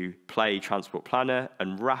to play Transport Planner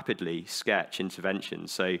and rapidly sketch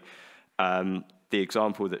interventions. So the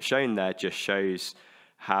example that's shown there just shows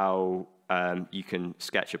how you can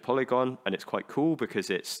sketch a polygon, and it's quite cool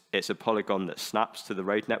because it's a polygon that snaps to the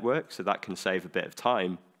road network, so that can save a bit of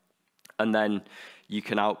time. And then you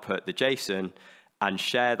can output the JSON and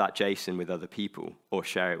share that JSON with other people, or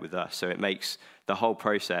share it with us. So it makes the whole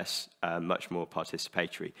process much more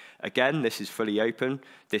participatory. Again, this is fully open.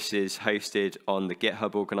 This is hosted on the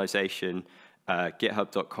GitHub organization,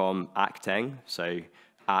 github.com acteng, so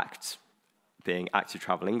ACT being Active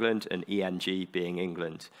Travel England and ENG being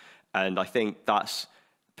England. And I think that's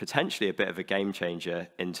potentially a bit of a game changer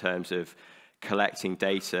in terms of collecting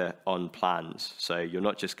data on plans. So you're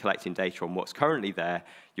not just collecting data on what's currently there,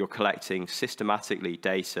 you're collecting systematically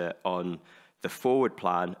data on the forward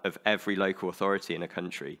plan of every local authority in a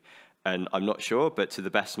country. And I'm not sure, but to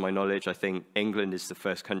the best of my knowledge, I think England is the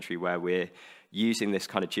first country where we're using this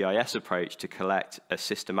kind of GIS approach to collect a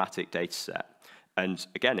systematic data set. And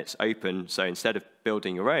again, it's open, so instead of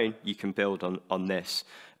building your own, you can build on this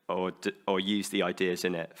or use the ideas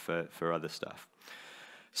in it for other stuff.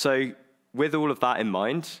 So with all of that in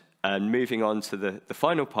mind, and moving on to the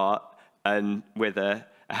final part, and with a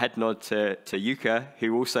a head nod to Yuka,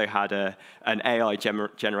 who also had an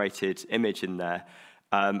AI-generated image in there.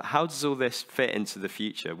 How does all this fit into the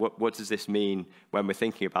future? What does this mean when we're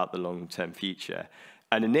thinking about the long-term future?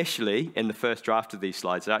 And initially, in the first draft of these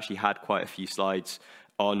slides, I actually had quite a few slides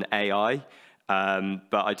on AI,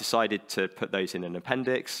 but I decided to put those in an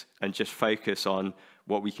appendix and just focus on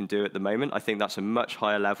what we can do at the moment. I think that's a much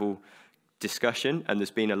higher level discussion, and there's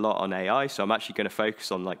been a lot on AI, so I'm actually going to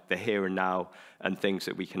focus on like the here and now and things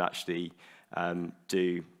that we can actually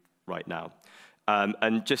do right now.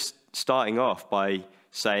 And just starting off by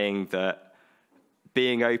saying that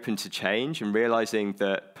being open to change and realizing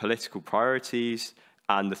that political priorities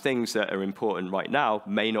and the things that are important right now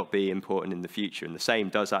may not be important in the future. And the same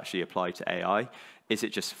does actually apply to AI. Is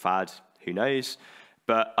it just a fad? Who knows?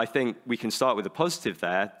 But I think we can start with a positive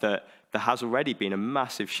there, that there has already been a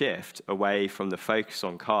massive shift away from the focus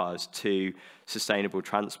on cars to sustainable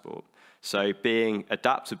transport. So being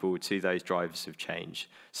adaptable to those drivers of change.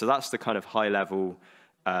 So that's the kind of high-level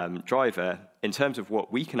driver. In terms of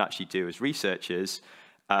what we can actually do as researchers,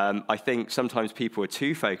 I think sometimes people are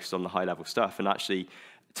too focused on the high-level stuff and actually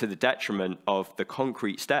to the detriment of the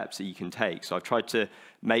concrete steps that you can take. So I've tried to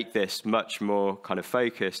make this much more kind of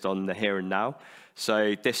focused on the here and now.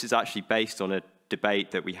 So this is actually based on a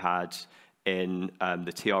debate that we had in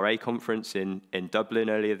the TRA conference in Dublin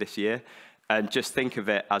earlier this year. And just think of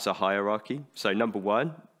it as a hierarchy. So number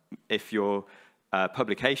one, if your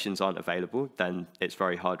publications aren't available, then it's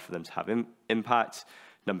very hard for them to have impact.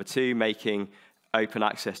 Number two, making open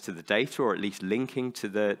access to the data, or at least linking to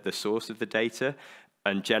the source of the data,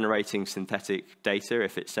 and generating synthetic data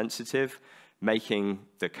if it's sensitive, making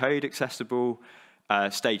the code accessible.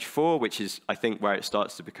 Stage 4, which is, I think, where it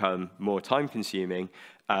starts to become more time-consuming,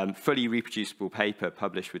 fully reproducible paper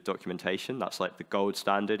published with documentation. That's like the gold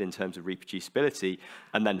standard in terms of reproducibility.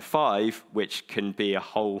 And then 5, which can be a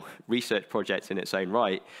whole research project in its own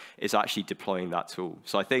right, is actually deploying that tool.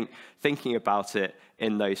 So I think thinking about it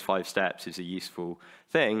in those 5 steps is a useful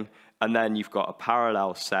thing. And then you've got a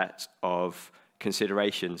parallel set of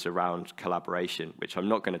considerations around collaboration, which I'm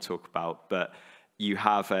not going to talk about, but you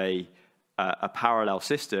have a parallel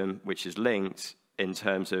system which is linked in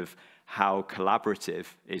terms of how collaborative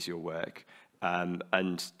is your work.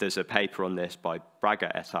 And there's a paper on this by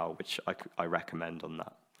Braga et al., which I recommend on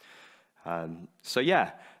that. So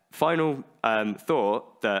yeah, final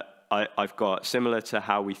thought that I've got, similar to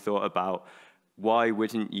how we thought about why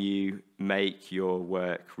wouldn't you make your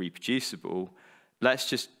work reproducible, let's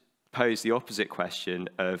just pose the opposite question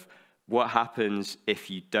of what happens if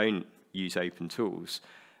you don't use open tools.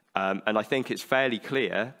 And I think it's fairly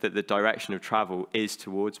clear that the direction of travel is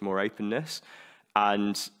towards more openness.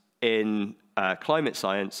 And in climate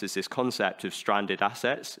science, there's this concept of stranded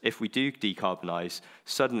assets. If we do decarbonize,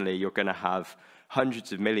 suddenly you're going to have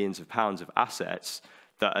hundreds of millions of pounds of assets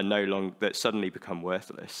that are that suddenly become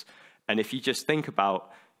worthless. And if you just think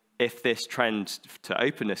about if this trend to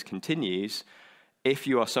openness continues, if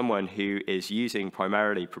you are someone who is using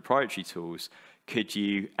primarily proprietary tools, could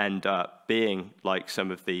you end up being like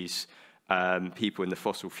some of these people in the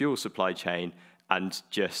fossil fuel supply chain and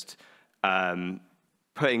just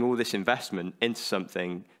putting all this investment into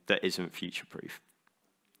something that isn't future-proof?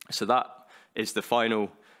 So that is the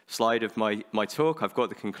final slide of my talk. I've got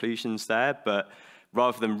the conclusions there, but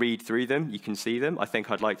rather than read through them, you can see them. I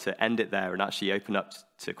think I'd like to end it there and actually open up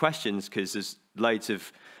to questions, because there's loads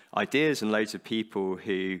of ideas and loads of people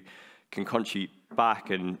who can contribute back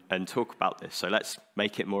and talk about this. So let's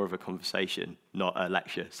make it more of a conversation, not a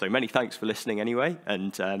lecture. So many thanks for listening anyway,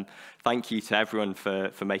 and thank you to everyone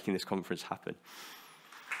for making this conference happen.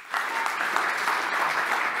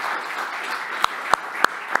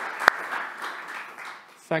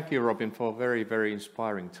 Thank you, Robin, for a very, very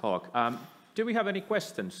inspiring talk. Do we have any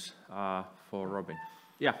questions for Robin?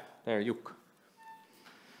 Yeah, there, Jukka.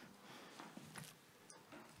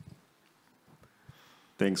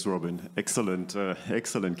 Thanks, Robin. Excellent,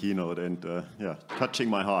 excellent keynote, and yeah, touching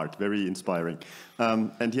my heart. Very inspiring.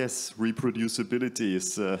 And yes, reproducibility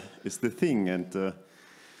is the thing. And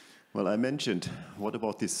well, I mentioned, what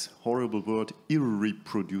about this horrible word,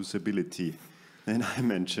 irreproducibility? And I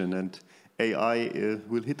mentioned, and AI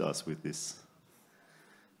will hit us with this.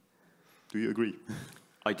 Do you agree?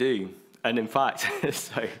 I do. And in fact,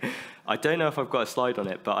 so I don't know if I've got a slide on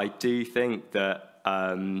it, but I do think that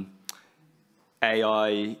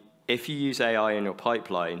AI, if you use AI in your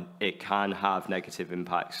pipeline, it can have negative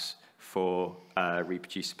impacts for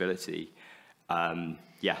reproducibility.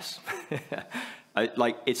 Yes.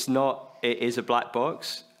 It is a black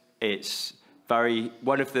box. It's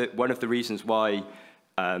one of the reasons why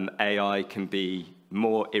AI can be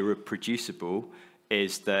more irreproducible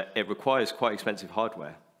is that it requires quite expensive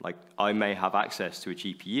hardware. Like, I may have access to a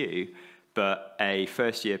GPU, but a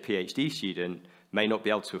first-year PhD student may not be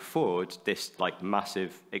able to afford this like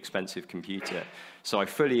massive, expensive computer. So I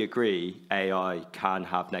fully agree AI can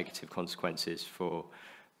have negative consequences for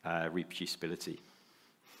reproducibility.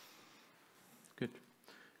 Good.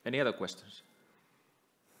 Any other questions?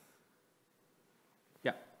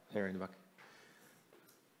 Yeah, here in the back.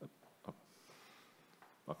 Oh.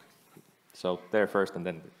 Okay. So there first and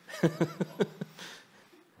then.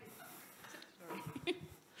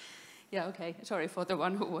 Yeah, okay. Sorry for the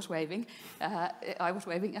one who was waving. I was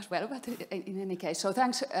waving as well, but in any case. So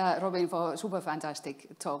thanks, Robin, for super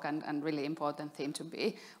fantastic talk and really important theme to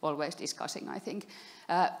be always discussing, I think.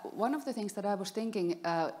 One of the things that I was thinking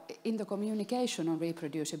in the communication on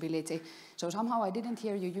reproducibility, so somehow I didn't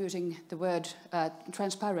hear you using the word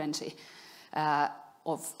transparency.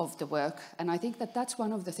 Of the work. And I think that that's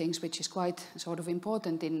one of the things which is quite sort of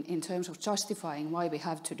important in terms of justifying why we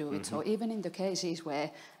have to do it. So even in the cases where,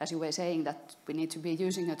 as you were saying, that we need to be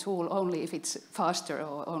using a tool only if it's faster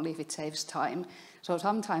or only if it saves time. So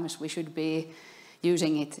sometimes we should be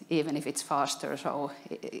using it even if it's faster, so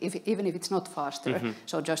even if it's not faster,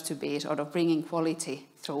 so just to be sort of bringing quality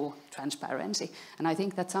through transparency. And I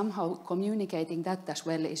think that somehow communicating that as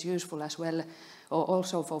well is useful as well, or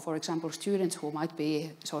also for example, students who might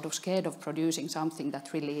be sort of scared of producing something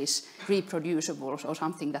that really is reproducible, or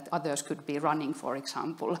something that others could be running, for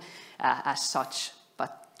example, as such,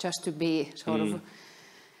 but just to be sort of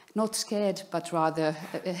not scared, but rather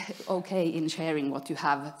okay in sharing what you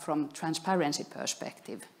have from transparency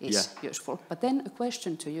perspective is useful. But then a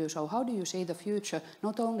question to you, so how do you see the future,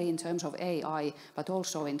 not only in terms of AI, but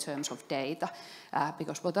also in terms of data?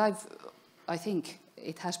 Because what I think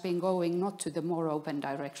it has been going not to the more open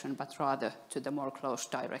direction, but rather to the more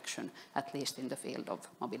closed direction, at least in the field of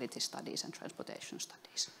mobility studies and transportation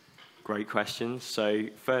studies. Great questions. So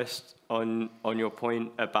first, on your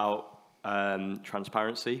point about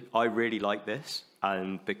transparency, I really like this,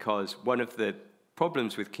 because one of the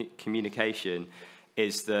problems with communication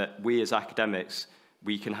is that we as academics,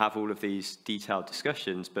 we can have all of these detailed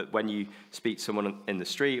discussions, but when you speak to someone in the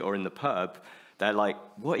street or in the pub, they're like,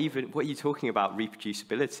 what are you talking about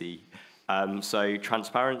reproducibility? So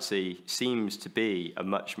transparency seems to be a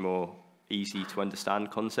much more easy to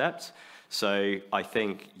understand concept. So I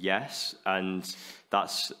think yes, and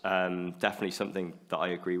that's definitely something that I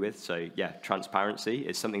agree with. So yeah, transparency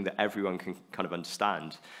is something that everyone can kind of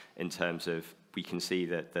understand in terms of we can see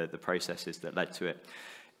that the processes that led to it.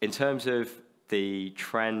 In terms of the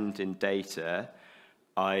trend in data,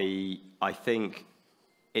 I think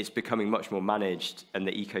it's becoming much more managed and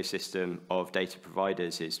the ecosystem of data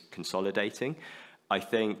providers is consolidating. I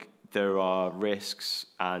think there are risks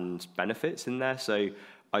and benefits in there. So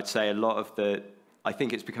I'd say a lot of I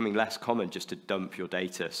think it's becoming less common just to dump your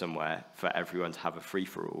data somewhere for everyone to have a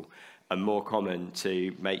free-for-all, and more common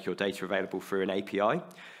to make your data available through an API.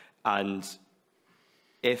 And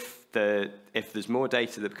if there's more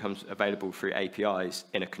data that becomes available through APIs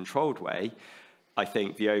in a controlled way, I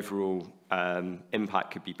think the overall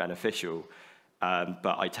impact could be beneficial.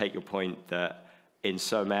 But I take your point that in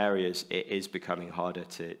some areas it is becoming harder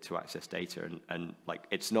to access data, and like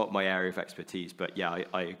it's not my area of expertise, but yeah,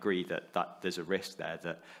 I agree that there's a risk there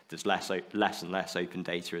that there's less and less open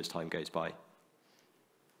data as time goes by.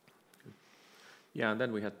 Yeah, and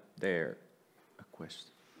then we had there a question.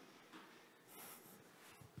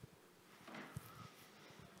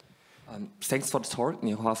 Thanks for the talk,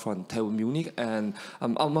 Nihua from TU Munich, and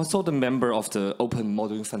I'm also the member of the Open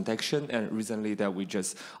Modeling Foundation, and recently that we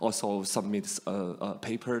just also submit a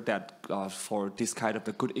paper that for this kind of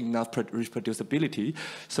the good enough reproducibility.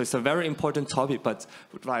 So it's a very important topic, but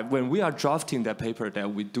like when we are drafting that paper,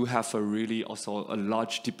 that we do have a really also a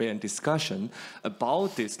large debate and discussion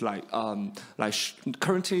about this.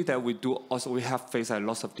 Currently that we have faced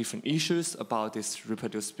lots of different issues about this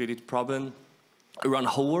reproducibility problem around the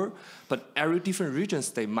whole world, but every different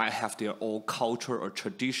regions, they might have their own culture or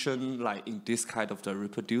tradition, like in this kind of the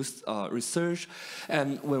reproduced research.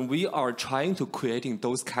 And when we are trying to creating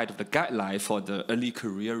those kind of the guidelines for the early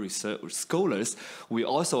career research scholars, we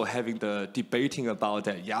also having the debating about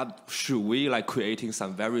that, yeah, should we like creating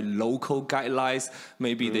some very local guidelines,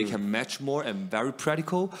 maybe they can match more and very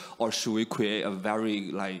practical, or should we create a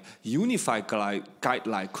very like unified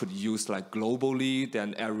guideline could use like globally,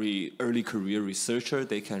 then every early career researcher,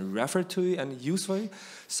 they can refer to it and use it.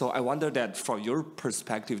 So I wonder that from your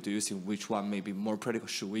perspective, do you think which one may be more practical?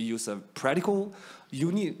 Should we use a practical,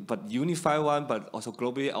 unified one, but also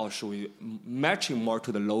globally, or should we matching more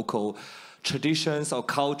to the local traditions or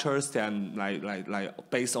cultures than like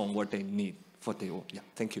based on what they need for their own? Yeah,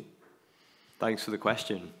 thank you. Thanks for the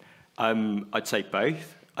question. I'd say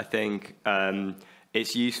both. I think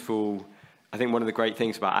it's useful. I think one of the great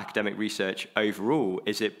things about academic research overall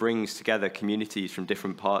is it brings together communities from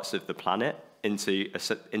different parts of the planet into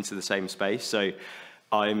the same space. So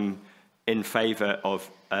I'm in favor of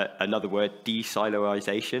another word,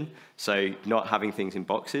 de-siloization, so not having things in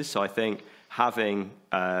boxes. So I think having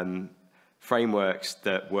frameworks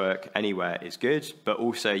that work anywhere is good, but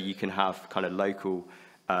also you can have kind of local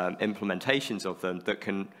implementations of them that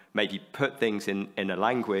can maybe put things in a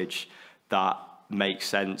language that makes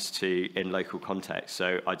sense in local context.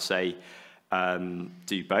 So I'd say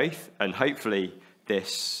do both, and hopefully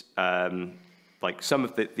this, like some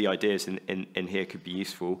of the ideas in here could be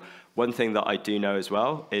useful. One thing that I do know as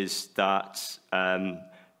well is that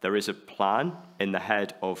there is a plan in the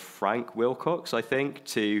head of Frank Wilcox, I think,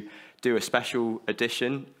 to do a special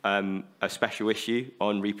edition, a special issue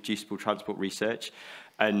on reproducible transport research.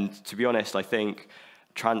 And to be honest, I think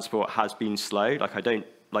transport has been slow.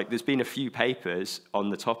 There's been a few papers on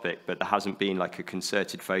the topic, but there hasn't been like a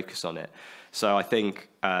concerted focus on it. So I think,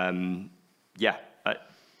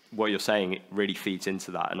 what you're saying, it really feeds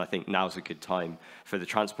into that. And I think now's a good time for the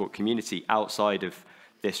transport community outside of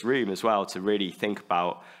this room as well to really think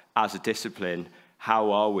about, as a discipline,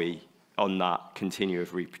 how are we on that continuum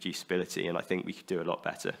of reproducibility? And I think we could do a lot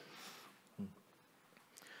better.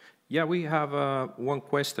 Yeah, we have one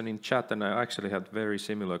question in chat, and I actually had a very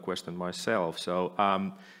similar question myself. So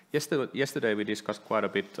yesterday we discussed quite a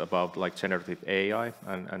bit about like generative AI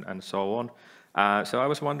and so on. So I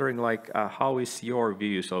was wondering, like, how is your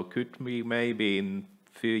view? So could we maybe in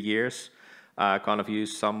a few years kind of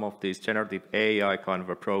use some of these generative AI kind of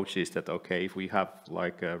approaches that, okay, if we have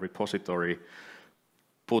like a repository,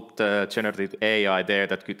 put the generative AI there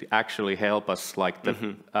that could actually help us like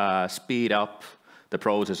speed up the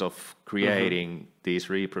process of creating these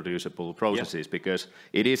reproducible processes, because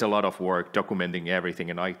it is a lot of work documenting everything,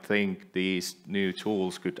 and I think these new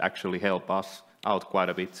tools could actually help us out quite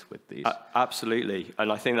a bit with these. Absolutely, and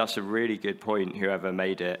I think that's a really good point, whoever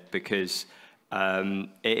made it, because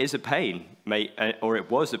it is a pain, or it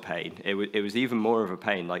was a pain. It was even more of a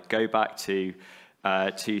pain. Like, go back to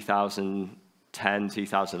 2010,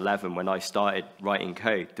 2011, when I started writing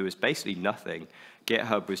code, there was basically nothing.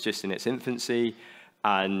 GitHub was just in its infancy,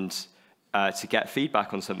 and to get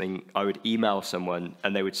feedback on something, I would email someone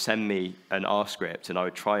and they would send me an R script, and I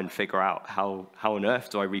would try and figure out how on earth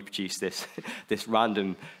do I reproduce this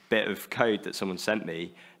random bit of code that someone sent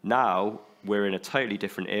me. Now we're in a totally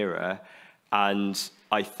different era, and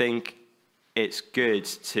I think it's good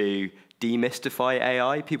to demystify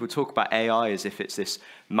AI. People talk about AI as if it's this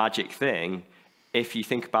magic thing. If you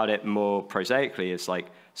think about it more prosaically as like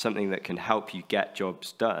something that can help you get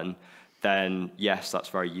jobs done, then yes, that's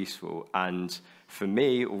very useful. And for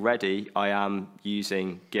me, already, I am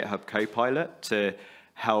using GitHub Copilot to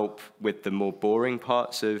help with the more boring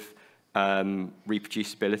parts of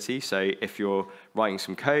reproducibility. So if you're writing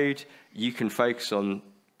some code, you can focus on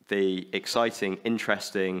the exciting,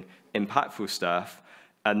 interesting, impactful stuff,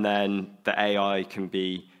 and then the AI can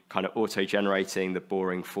be kind of auto-generating the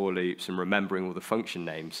boring for loops and remembering all the function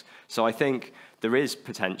names. So I think there is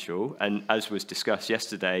potential, and as was discussed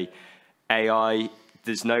yesterday, AI,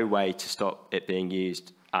 there's no way to stop it being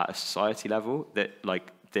used at a society level. That like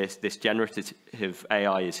this generative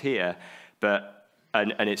AI is here, but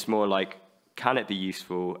and it's more like, can it be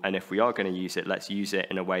useful? And if we are going to use it, let's use it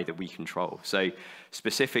in a way that we control. So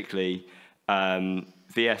specifically,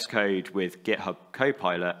 VS Code with GitHub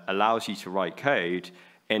Copilot allows you to write code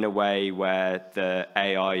in a way where the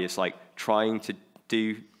AI is like trying to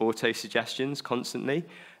do auto suggestions constantly.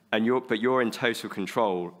 But you're in total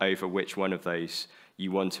control over which one of those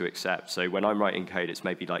you want to accept. So when I'm writing code, it's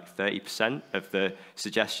maybe like 30% of the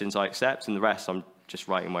suggestions I accept, and the rest I'm just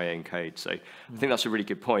writing my own code. So I think that's a really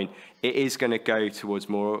good point. It is going to go towards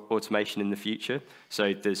more automation in the future.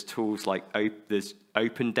 So there's tools like there's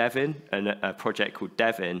OpenDevin, and a project called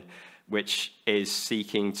Devin, which is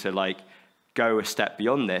seeking to like go a step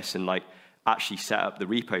beyond this and like actually set up the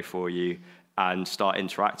repo for you and start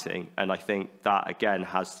interacting. And I think that, again,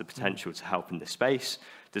 has the potential to help in this space.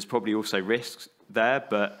 There's probably also risks there,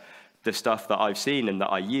 but the stuff that I've seen and that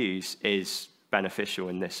I use is beneficial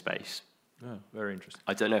in this space. Oh, very interesting.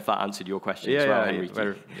 I don't know if that answered your question as well, Enrique.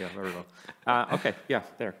 Very well. Okay, yeah,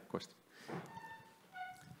 there, question.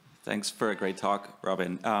 Thanks for a great talk,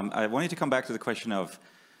 Robin. I wanted to come back to the question of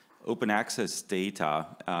open access data,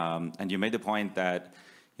 and you made the point that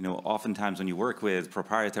oftentimes when you work with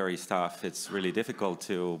proprietary stuff, it's really difficult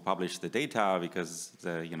to publish the data because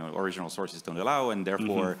the original sources don't allow, and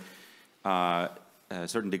therefore a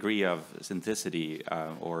certain degree of syntheticity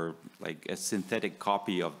or like a synthetic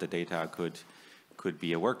copy of the data could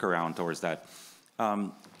be a workaround towards that.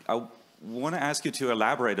 I want to ask you to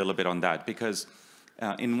elaborate a little bit on that, because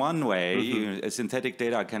in one way, synthetic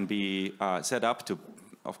data can be set up to,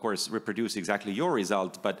 of course, reproduce exactly your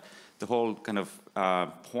result, but the whole kind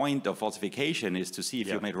of point of falsification is to see if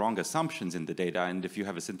you made wrong assumptions in the data. And if you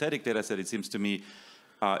have a synthetic data set, it seems to me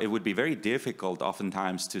it would be very difficult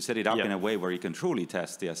oftentimes to set it up in a way where you can truly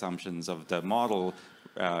test the assumptions of the model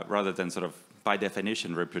rather than sort of by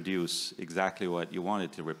definition reproduce exactly what you want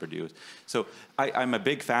it to reproduce. So I'm a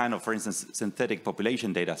big fan of, for instance, synthetic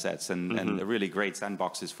population data sets and really great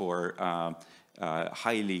sandboxes for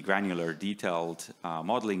highly granular, detailed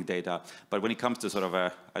modeling data. But when it comes to sort of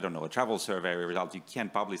a, I don't know, a travel survey result, you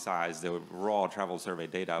can't publicize the raw travel survey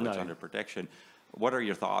data, which is under protection. What are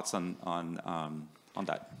your thoughts on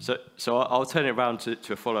that? So I'll turn it around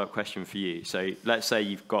to a follow-up question for you. So let's say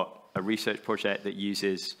you've got a research project that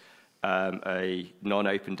uses a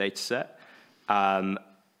non-open data set, and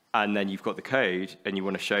then you've got the code and you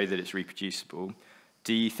want to show that it's reproducible.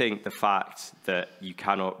 Do you think the fact that you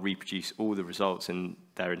cannot reproduce all the results in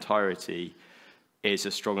their entirety is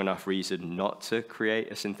a strong enough reason not to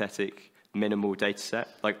create a synthetic minimal data set?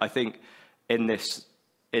 Like, I think in this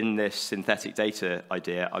synthetic data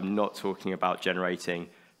idea, I'm not talking about generating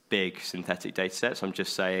big synthetic data sets. I'm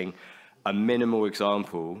just saying a minimal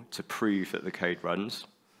example to prove that the code runs,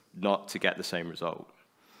 not to get the same result.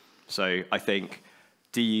 So I think,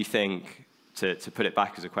 do you think, to put it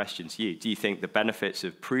back as a question to you, do you think the benefits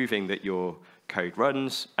of proving that your code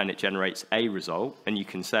runs and it generates a result, and you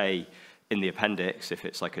can say in the appendix, if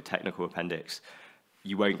it's like a technical appendix,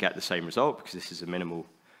 you won't get the same result because this is a minimal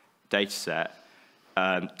data set,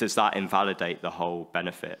 does that invalidate the whole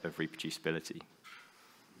benefit of reproducibility?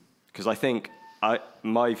 Because I think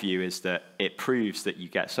my view is that it proves that you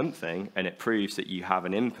get something, and it proves that you have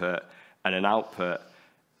an input and an output,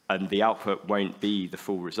 and the output won't be the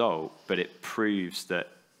full result, but it proves that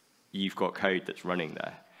you've got code that's running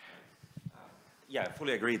there. Yeah, I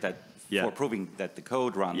fully agree that for proving that the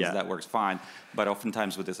code runs, that works fine. But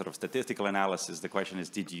oftentimes with the sort of statistical analysis, the question is,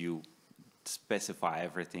 did you specify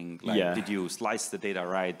everything? Like, did you slice the data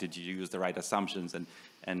right? Did you use the right assumptions?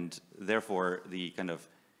 And therefore, the kind of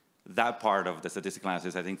that part of the statistical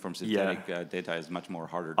analysis, I think, from synthetic data is much more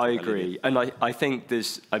harder to validate. Agree. And I think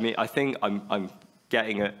there's, I mean, I think I'm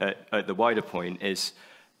getting at the wider point is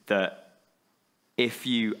that if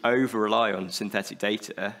you over-rely on synthetic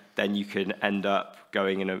data, then you can end up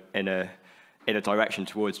going in a direction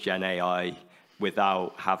towards Gen AI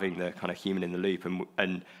without having the kind of human in the loop.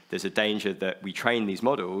 And there's a danger that we train these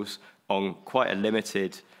models on quite a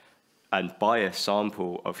limited and biased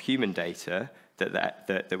sample of human data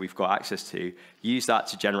that we've got access to, use that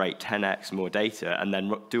to generate 10x more data, and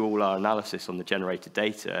then do all our analysis on the generated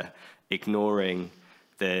data, ignoring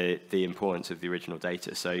the importance of the original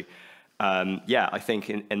data. So I think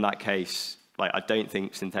in that case, like, I don't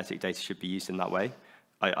think synthetic data should be used in that way.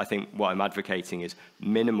 I think what I'm advocating is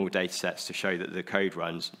minimal data sets to show that the code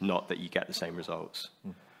runs, not that you get the same results.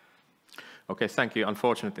 Okay, thank you.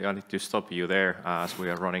 Unfortunately, I need to stop you there as we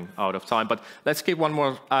are running out of time. But let's give one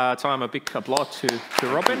more time a big applause to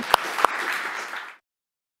Robin.